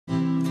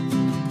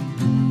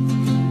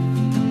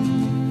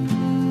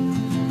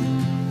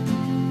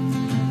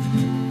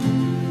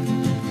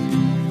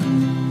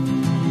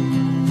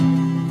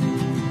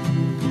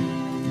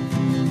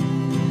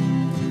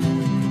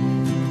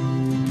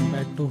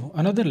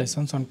another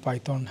lessons on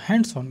Python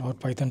hands-on or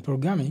Python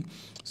programming.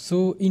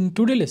 So in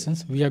today's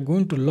lessons we are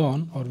going to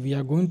learn or we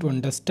are going to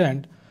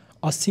understand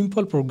a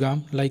simple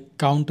program like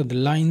count the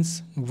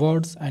lines,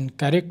 words and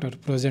character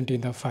present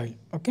in the file.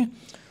 Okay,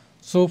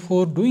 so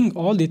for doing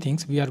all the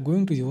things we are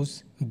going to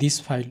use this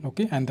file.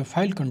 Okay, and the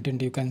file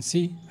content you can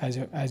see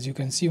as you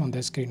can see on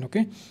the screen.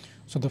 Okay,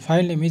 so the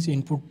file name is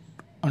input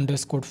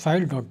underscore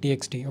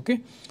file.txt. Okay,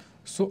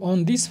 so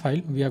on this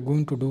file we are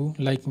going to do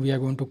like we are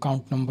going to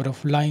count number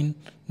of line,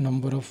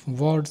 number of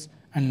words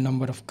and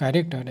number of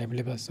character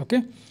available.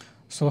 Okay,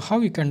 so how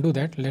we can do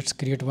that? Let's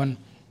create one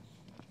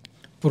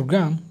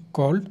program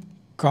called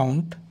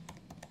count.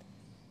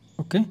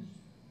 Okay,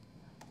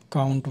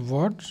 count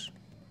words.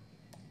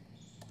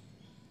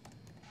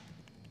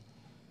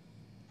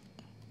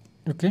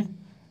 Okay,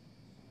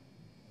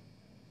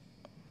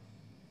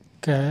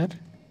 char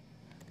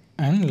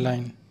and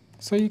line.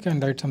 So you can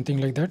write something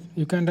like that.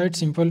 You can write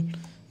simple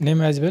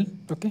name as well.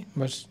 Okay,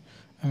 but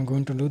I'm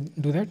going to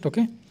do that.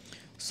 Okay,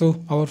 so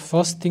our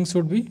first thing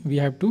should be we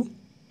have to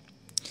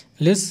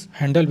let's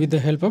handle with the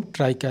help of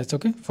try catch.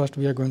 Okay, first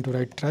we are going to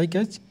write try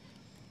catch.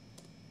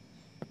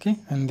 Okay,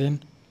 and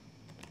then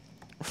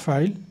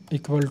file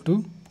equal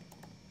to,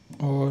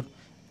 or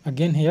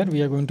again here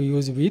we are going to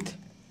use with.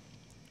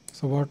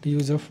 So what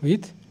use of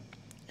with?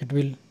 It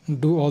will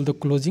do all the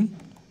closing,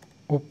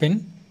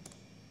 open,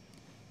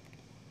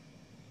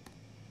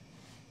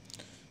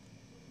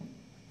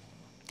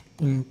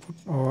 input,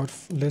 or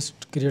let's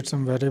create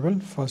some variable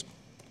first,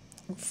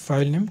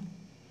 file name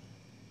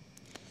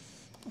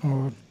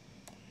or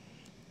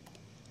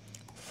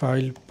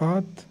file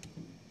path,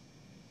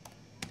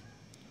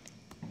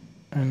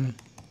 and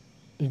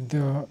if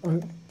the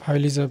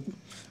file is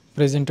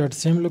present at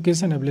same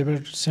location, available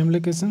at same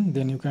location,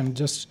 then you can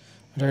just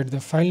write the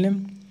file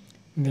name,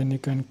 then you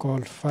can call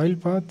file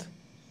path.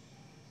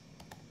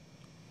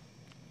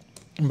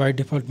 By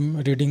default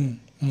reading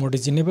mode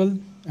is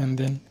enabled, and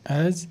then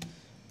as,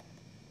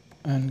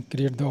 and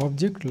create the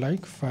object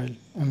like file,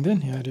 and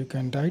then here you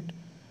can write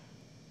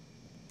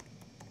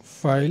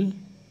file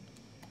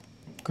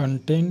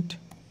content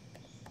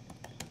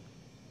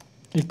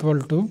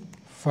equal to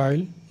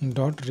file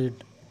dot read.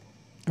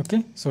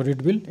 Okay, so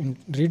it will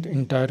read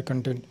entire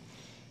content.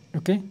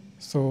 Okay,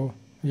 so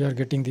we are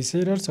getting this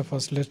error. So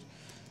first let's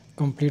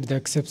complete the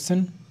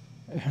exception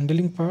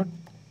handling part,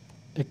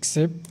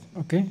 except.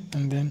 Okay,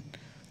 and then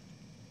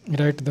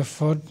write the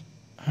for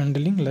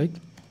handling like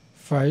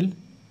file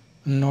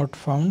not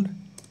found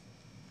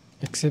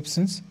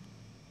exceptions,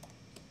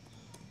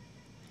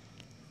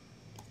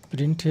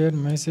 print here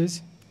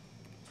message,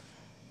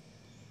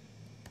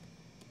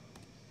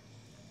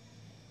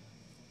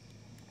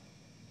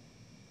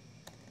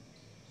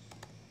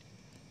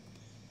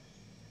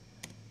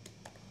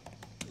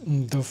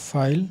 the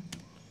file,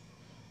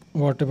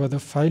 whatever the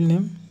file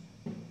name,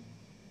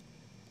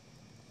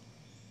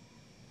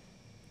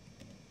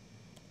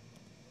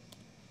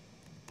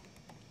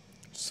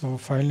 so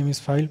file name is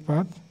file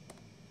path,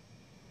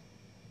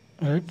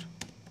 right,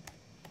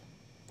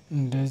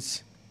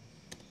 does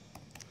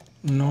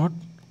not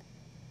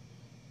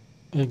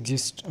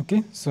exist.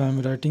 Okay, so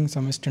I'm writing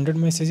some standard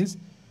messages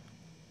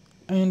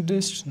and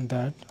just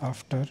that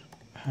after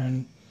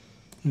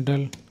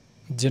handle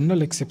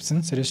general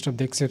exceptions, rest of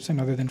the exception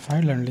other than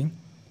file handling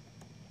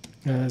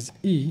as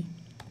E,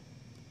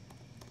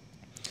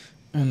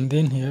 and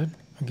then here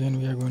again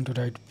we are going to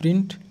write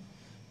print,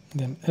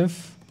 then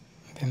F,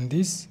 then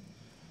this,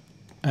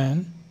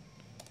 and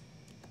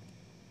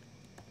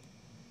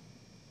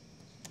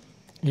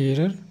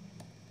error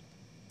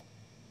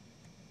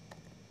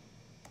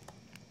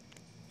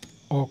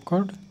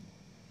occurred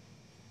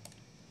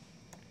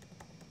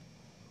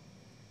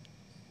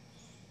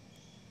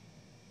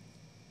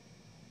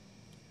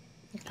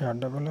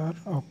double R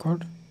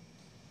occurred.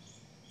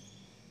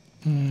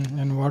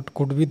 And what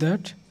could be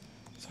that?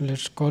 So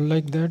let's call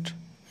like that,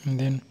 and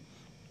then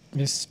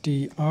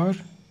str,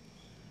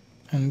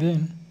 and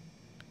then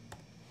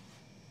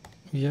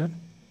we are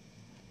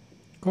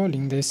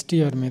calling the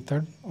str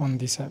method on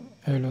this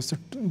hello. So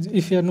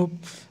if you know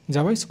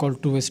Java is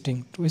called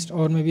toString,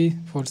 or maybe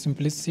for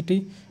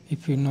simplicity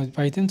if you know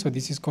Python, so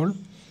this is called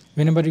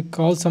whenever you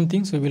call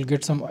something, so you will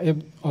get some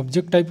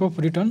object type of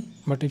return,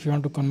 but if you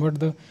want to convert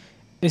the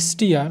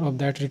str of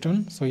that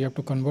return, so you have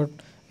to convert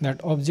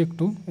that object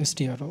to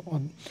str,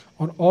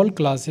 or all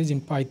classes in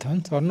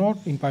Python, or not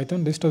in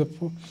Python, rest of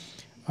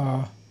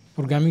the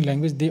programming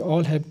language, they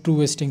all have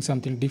toString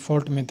something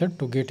default method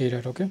to get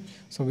error. Okay,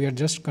 so we are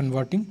just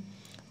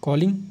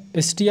calling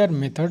str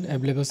method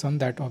available on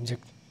that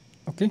object.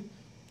 Okay,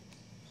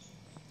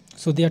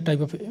 so they are type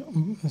of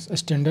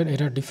standard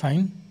error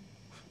define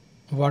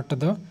what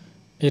the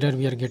error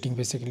we are getting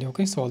basically.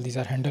 Okay, so all these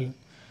are handled.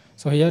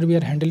 So here we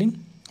are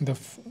handling the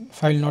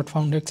file not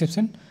found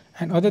exception,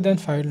 and other than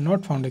file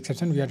not found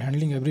exception we are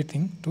handling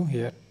everything to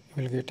here,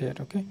 you will get here.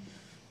 Okay,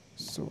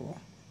 so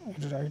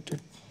write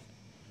it,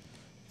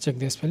 check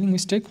the spelling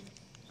mistake,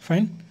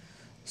 fine.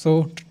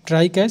 So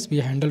try catch we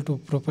handle to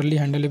properly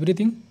handle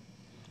everything,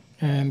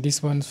 and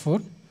this one's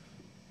for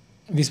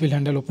this will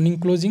handle opening,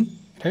 closing,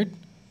 right?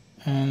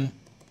 And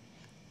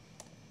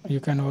you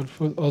can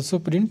also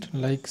print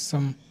like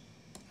some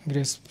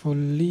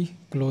gracefully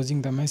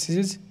closing the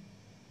messages.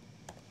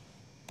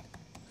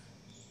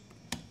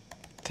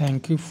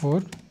 Thank you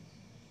for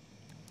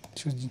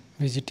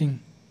visiting.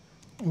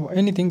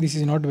 Anything. This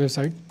is not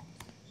website,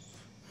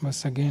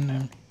 but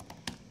again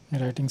I'm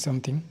writing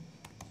something.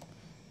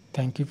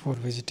 Thank you for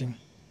visiting,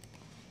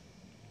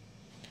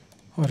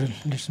 or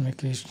let's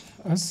make it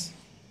us.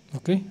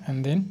 Okay,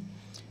 and then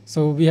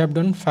so we have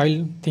done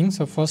file things.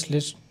 So first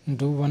let's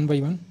do one by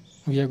one.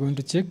 We are going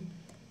to check.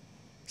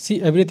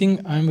 See, everything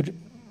I'm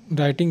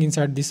writing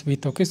inside this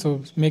width. Okay,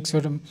 so make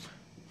sure to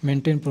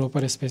maintain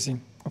proper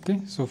spacing.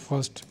 Okay, so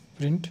first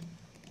print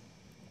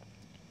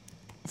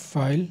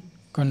file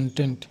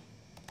content.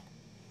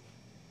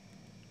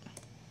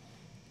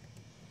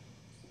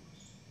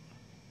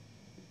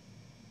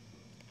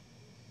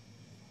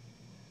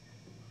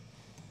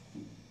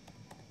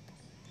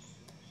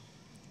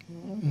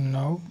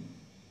 Now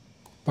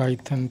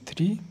Python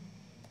 3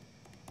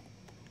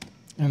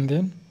 and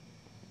then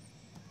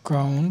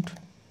count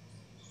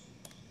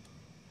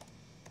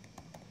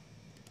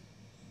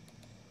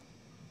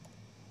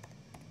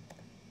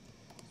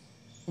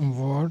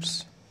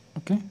words.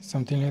 Okay,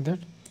 something like that.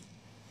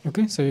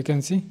 Okay, so you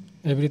can see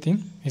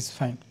everything is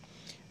fine.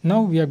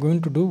 Now we are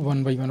going to do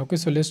one by one. Okay,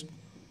 so let's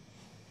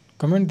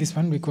comment this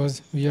one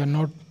because we are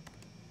not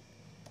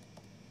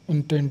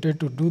intended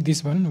to do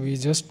this one. We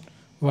just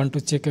want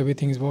to check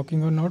everything is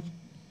working or not.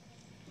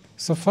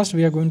 So first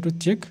we are going to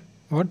check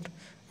what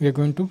we are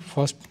going to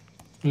first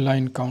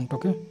line count.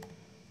 Okay,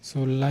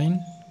 so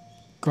line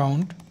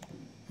count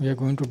we are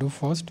going to do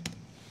first.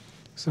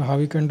 So how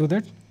we can do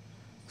that?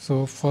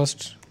 So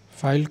first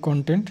file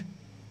content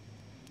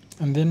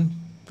and then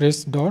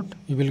press dot.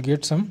 You will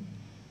get some.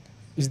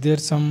 Is there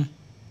some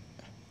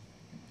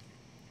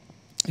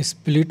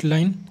split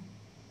line?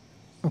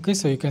 Okay,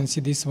 so you can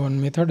see this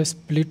one method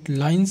split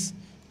lines.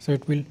 So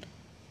it will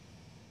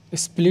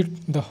split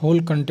the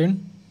whole content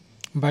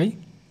by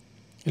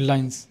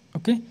lines.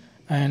 Okay,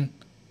 and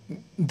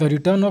the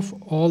return of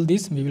all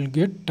this we will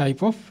get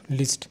type of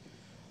list.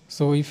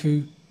 So if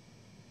you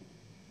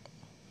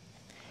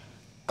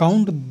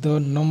count the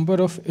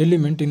number of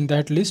element in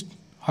that list,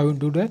 how you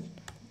do that?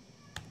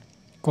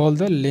 Call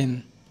the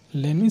len.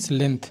 Len means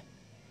length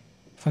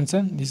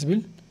function. This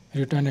will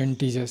return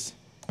integers.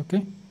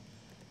 Okay,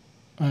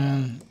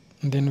 and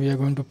then we are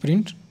going to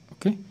print.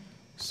 Okay,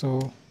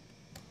 so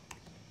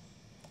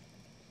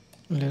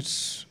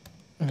let's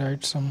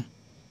write some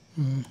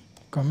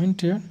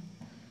comment here.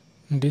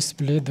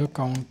 Display the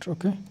count.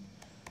 Okay,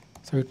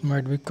 so it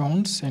might be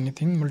counts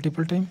anything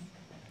multiple time.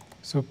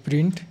 So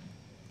print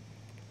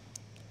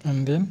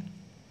and then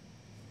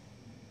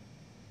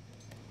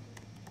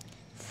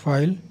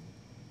file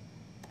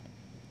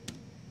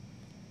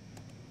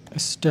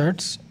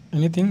stats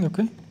anything.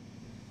 Okay,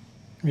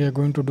 we are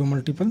going to do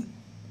multiple.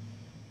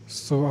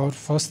 So our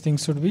first thing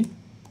should be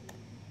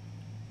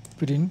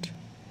print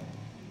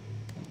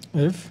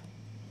if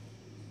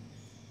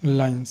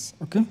lines.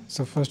 Okay,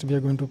 so first we are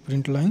going to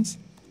print lines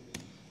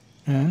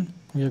and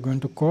we are going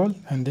to call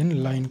and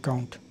then line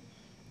count.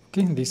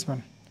 Okay, this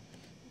one.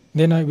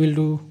 Then I will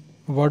do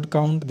word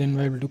count, then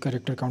I will do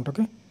character count.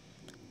 Okay,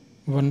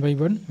 one by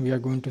one we are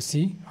going to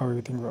see how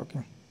everything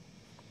working.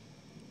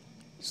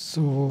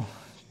 So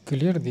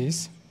clear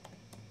this.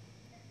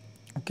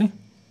 Okay,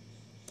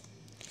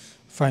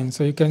 fine.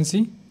 So you can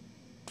see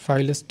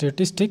file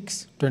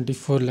statistics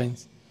 24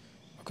 lines.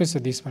 Okay, so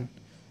this one.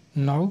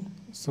 Now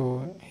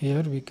so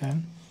here we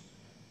can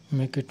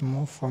make it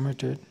more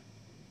formatted.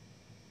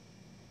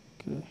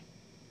 Okay,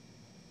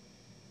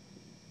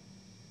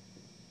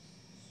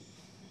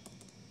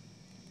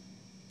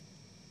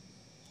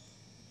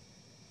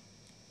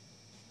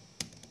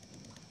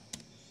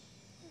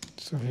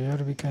 so here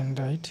we can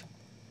write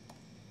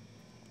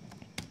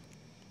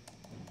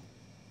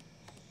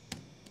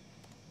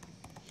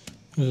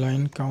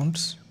line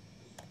counts.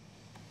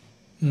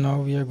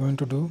 Now we are going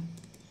to do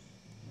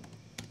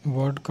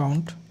word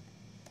count,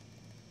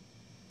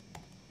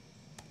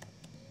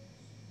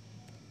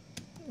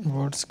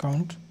 words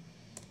count.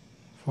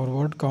 For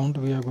word count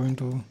we are going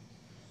to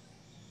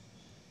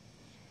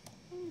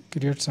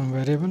create some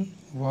variable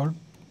word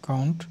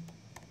count.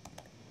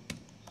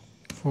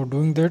 For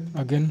doing that,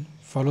 again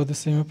follow the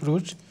same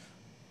approach.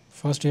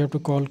 First you have to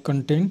call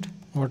content,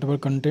 whatever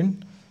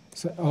content,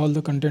 so all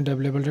the content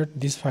available at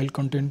this file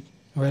content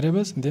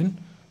variables, then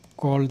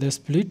call the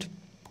split.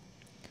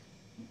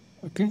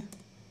 Okay,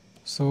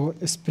 so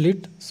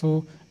split,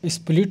 so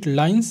split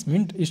lines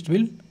means it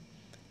will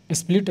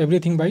split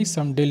everything by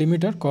some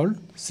delimiter called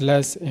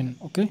 /n.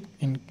 Okay,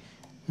 in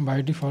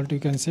by default you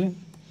can say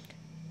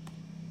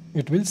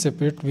it will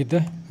separate with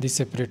the this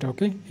separator.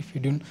 Okay, if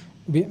you don't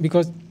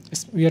because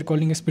we are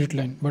calling a split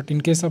line, but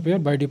in case of here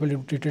by default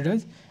it treated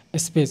as a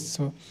space,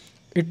 so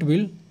it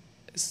will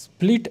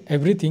split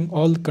everything,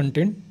 all the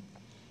content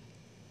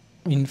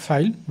in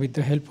file with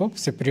the help of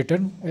separator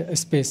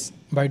space.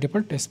 By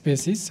default a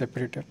space is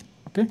separator.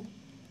 Okay,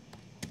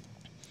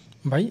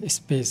 by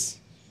space.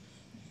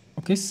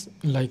 Okay,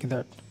 like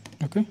that.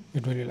 Okay,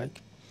 it will be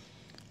like.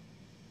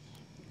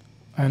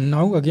 And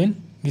now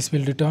again this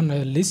will return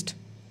a list.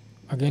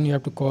 Again you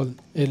have to call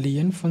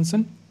len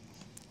function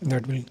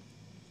that will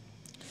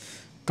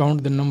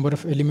count the number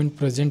of elements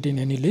present in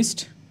any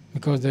list,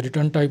 because the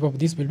return type of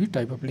this will be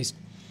type of list.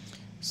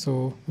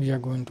 So we are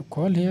going to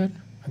call here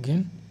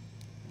again,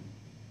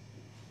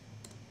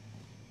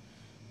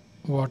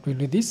 what will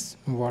be this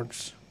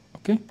words.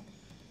 Okay,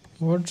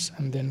 words,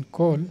 and then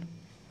call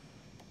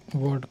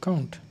word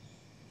count.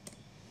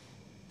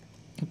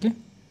 Okay,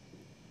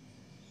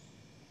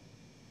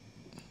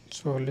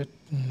 so let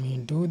me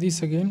do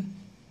this again.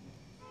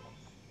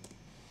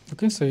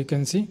 Okay, so you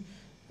can see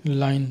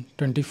line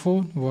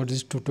 24 words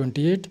is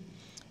 228,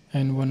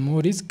 and one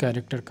more is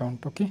character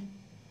count. Okay,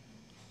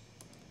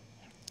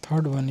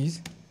 third one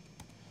is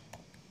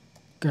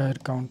char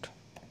count.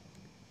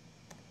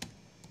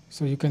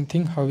 So you can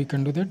think how we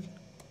can do that.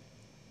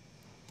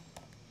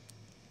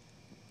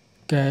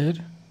 Char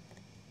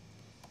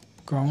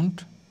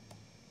count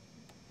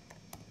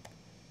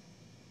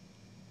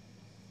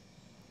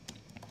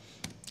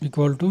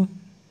equal to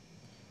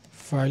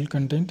file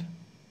content.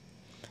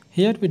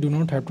 Here we do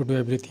not have to do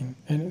everything,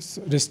 and it's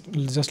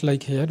just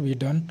like here we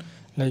done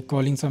like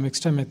calling some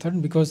extra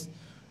method, because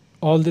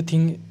all the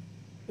thing,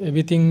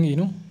 everything, you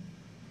know,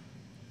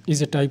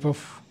 is a type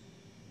of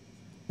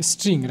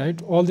string, right?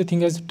 All the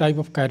thing is type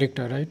of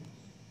character, right?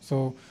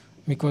 So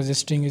because a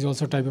string is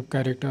also type of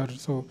character,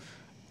 so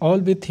all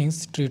the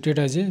things treated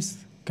as a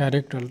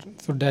character.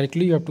 So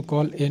directly you have to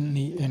call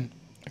nen.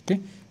 Okay,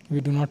 we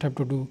do not have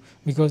to do,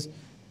 because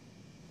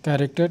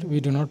character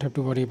we do not have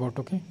to worry about.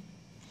 Okay,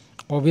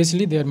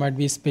 obviously there might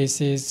be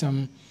spaces,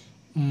 some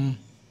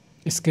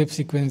escape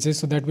sequences,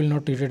 so that will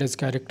not treat it as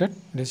character.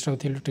 Rest of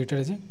the will treat it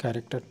as a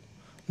character.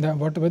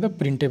 What about the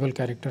printable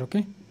character?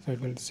 Okay, so it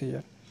will see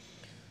here.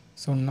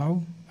 So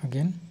now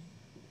again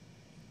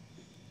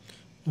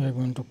we are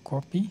going to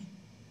copy,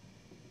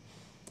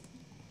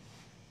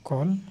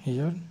 call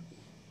here,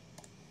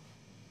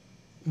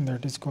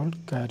 that is called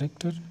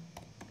characters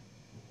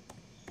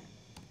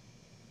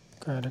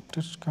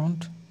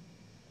count,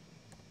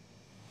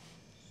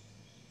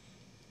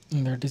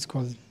 that is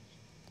called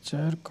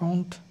char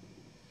count.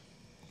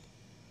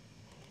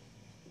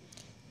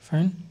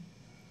 Fine,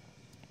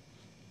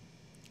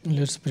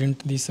 let's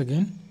print this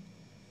again.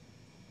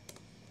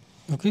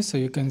 Okay, so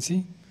you can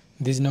see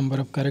this number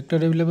of character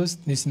available,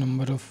 this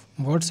number of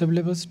words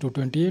available,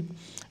 228,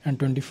 and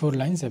 24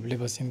 lines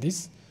available in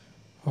this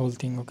whole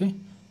thing. Okay,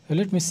 so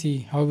let me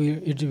see how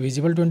it is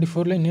visible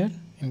 24 line here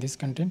in this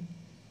content.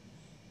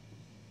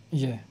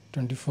 Yeah,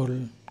 24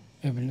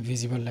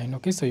 visible line.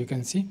 Okay, so you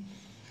can see.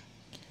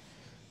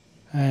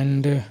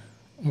 And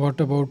what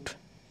about,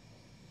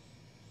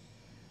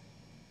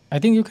 I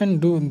think you can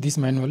do this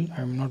manual.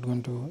 I'm not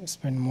going to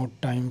spend more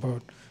time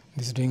about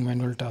this doing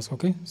manual task.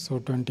 Okay, so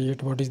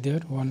 28, what is there?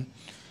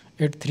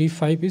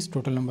 1835 is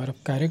total number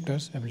of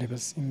characters available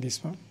in this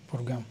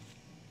program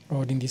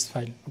or in this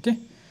file. Okay,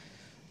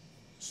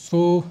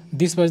 so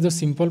this was the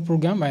simple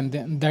program, and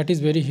then that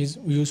is very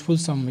useful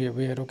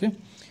somewhere. Okay,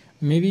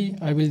 maybe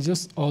I will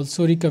just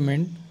also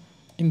recommend,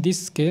 in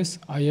this case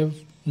I have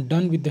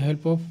done with the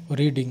help of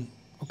reading.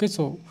 Okay,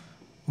 so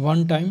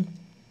one time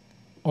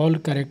all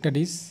file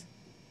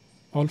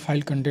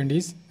content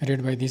is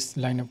read by this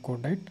line of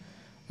code, right?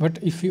 But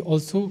if you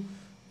also,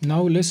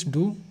 now let's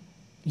do,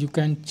 you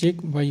can check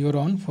by your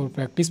own for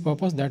practice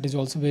purpose, that is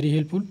also very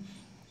helpful.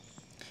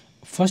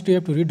 First you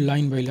have to read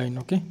line by line.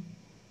 Okay,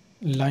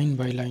 line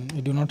by line,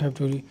 you do not have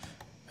to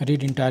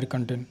read entire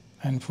content,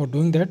 and for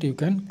doing that you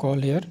can call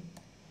here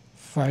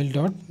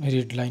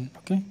file.readline.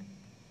 Okay,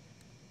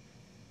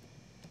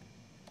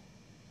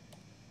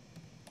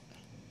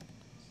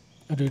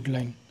 read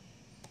line.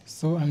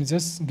 So I'm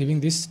just giving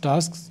these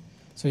tasks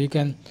so you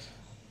can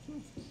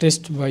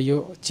test by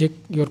check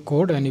your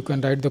code, and you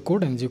can write the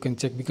code and you can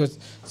check, because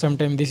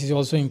sometimes this is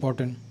also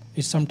important.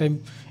 It's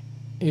sometimes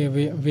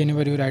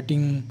whenever you're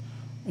writing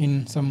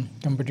in some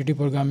competitive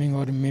programming,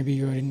 or maybe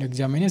you're in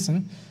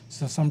examination,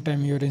 so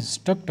sometimes your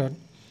instructor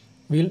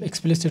will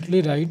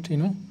explicitly write,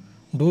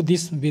 do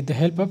this with the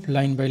help of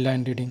line by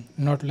line reading,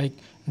 not like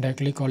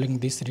directly calling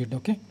this read.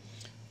 Okay,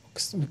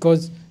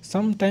 because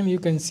sometimes you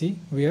can see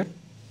where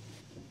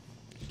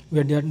we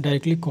are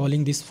directly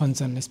calling this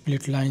function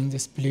split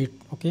lines, split.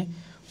 Okay,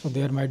 so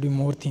there might be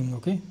more thing.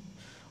 Okay,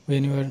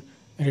 when you are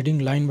reading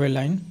line by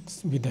line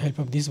with the help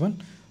of this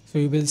one, so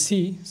you will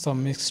see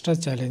some extra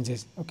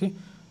challenges. Okay,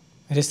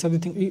 rest of the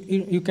thing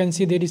you can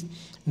see there is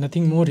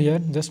nothing more here,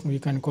 just we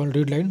can call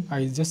read line.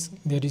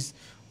 There is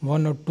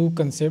one or two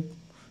concept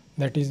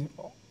that is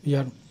we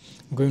are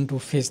going to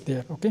face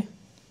there. Okay,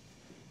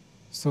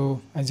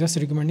 so I just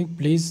recommending,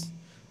 please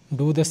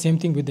do the same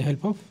thing with the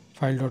help of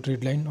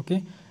file.readline.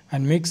 Okay,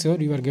 and make sure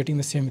you are getting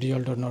the same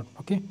result or not.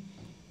 Okay,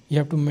 you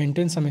have to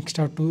maintain some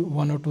extra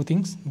one or two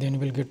things, then you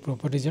will get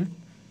proper result.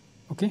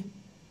 Okay,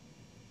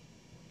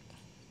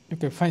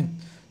 fine.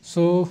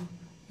 So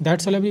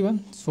that's all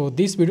everyone. So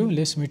this video,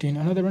 let's meet in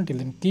another one. Till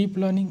then, keep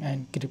learning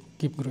and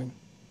keep growing.